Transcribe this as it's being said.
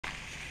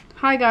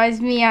Hi guys,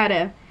 me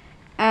Adam.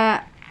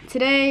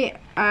 Today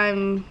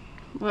I've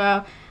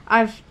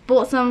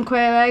bought some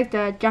quail eggs,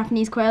 the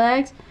Japanese quail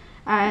eggs,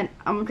 and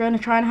I'm going to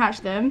try and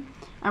hatch them.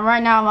 And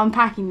right now I'm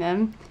unpacking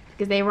them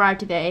because they arrived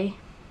today.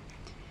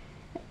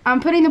 I'm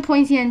putting the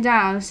pointy end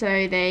down so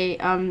they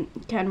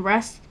can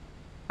rest,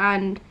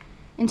 and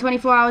in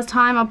 24 hours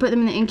time I'll put them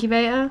in the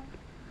incubator,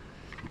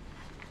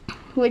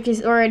 which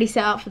is already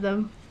set up for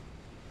them.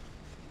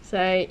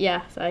 So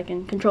yeah, so I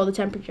can control the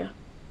temperature.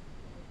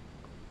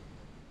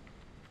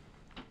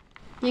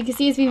 You can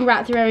see it's been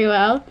wrapped very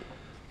well.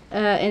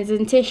 It's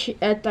in tissue,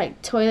 like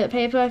toilet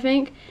paper, I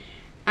think,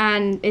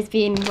 and it's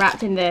been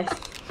wrapped in this.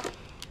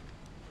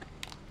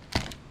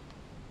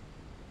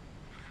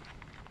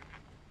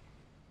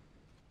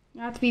 You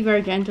have to be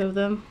very gentle with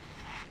them.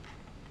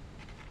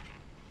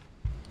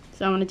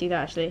 So I'm going to do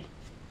that actually.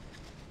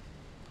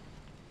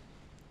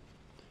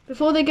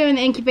 Before they go in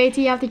the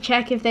incubator, you have to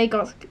check if they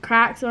got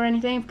cracks or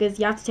anything, because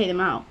you have to take them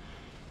out.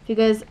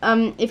 Because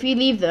if you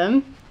leave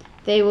them,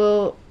 they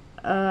will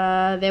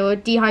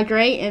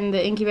dehydrate, and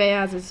the incubator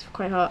as it's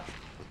quite hot.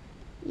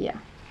 Yeah,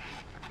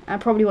 I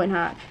probably won't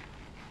hatch.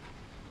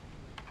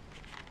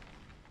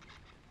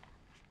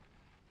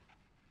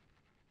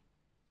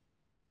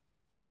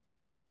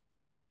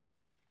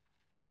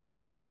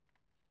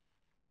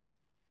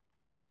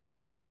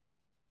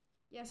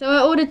 Yeah, so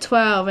I ordered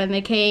 12 and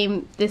they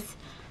came this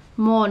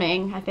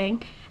morning, I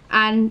think.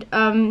 And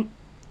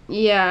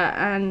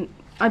yeah, and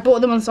I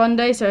bought them on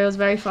Sunday, so it was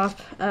very fast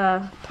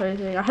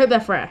posting. I hope they're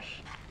fresh.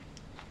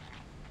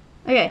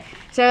 Okay,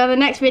 so in the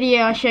next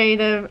video I'll show you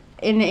them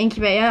in the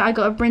incubator. I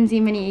got a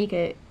Brinzy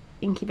mini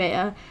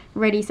incubator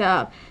ready set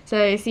up.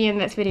 So see you in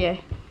the next video.